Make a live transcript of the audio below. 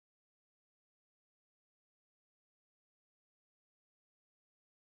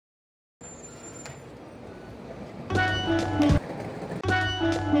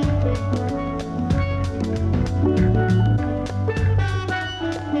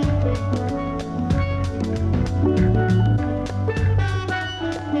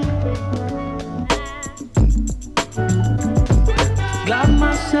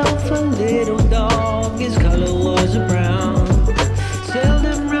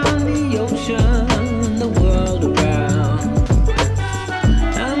ocean, the world around.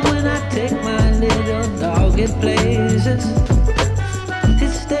 And when I take my little dog in places,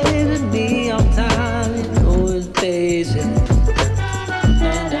 it stays with me all time, you know its faces. Na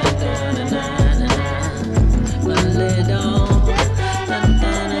na na na na na na, my little, na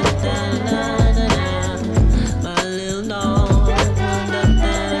na na na na na na, my little dog, na na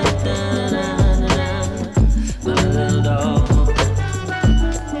na na na na, my little dog.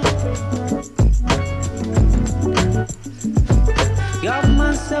 Got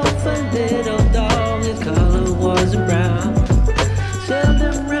myself a little dog, his color was brown. Sailed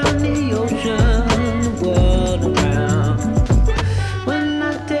him round the ocean, the world around. When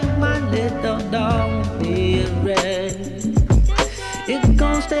I take my little dog, be it red, it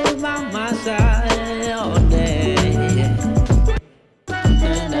gon' stay by my side all day. Na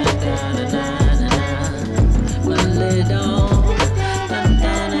na na na na na na, my little, na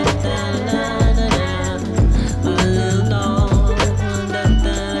na na na na na na, my little dog, na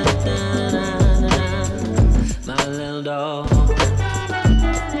na na na na na, my little dog.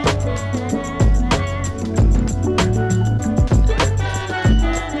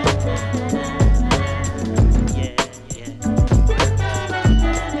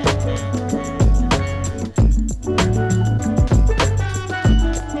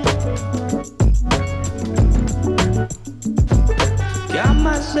 Got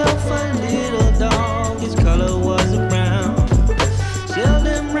myself a little dog, his color was brown. Sailed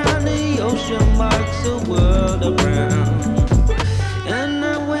him round the ocean, marks the world around. And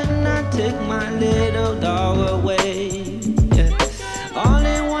when I take my little dog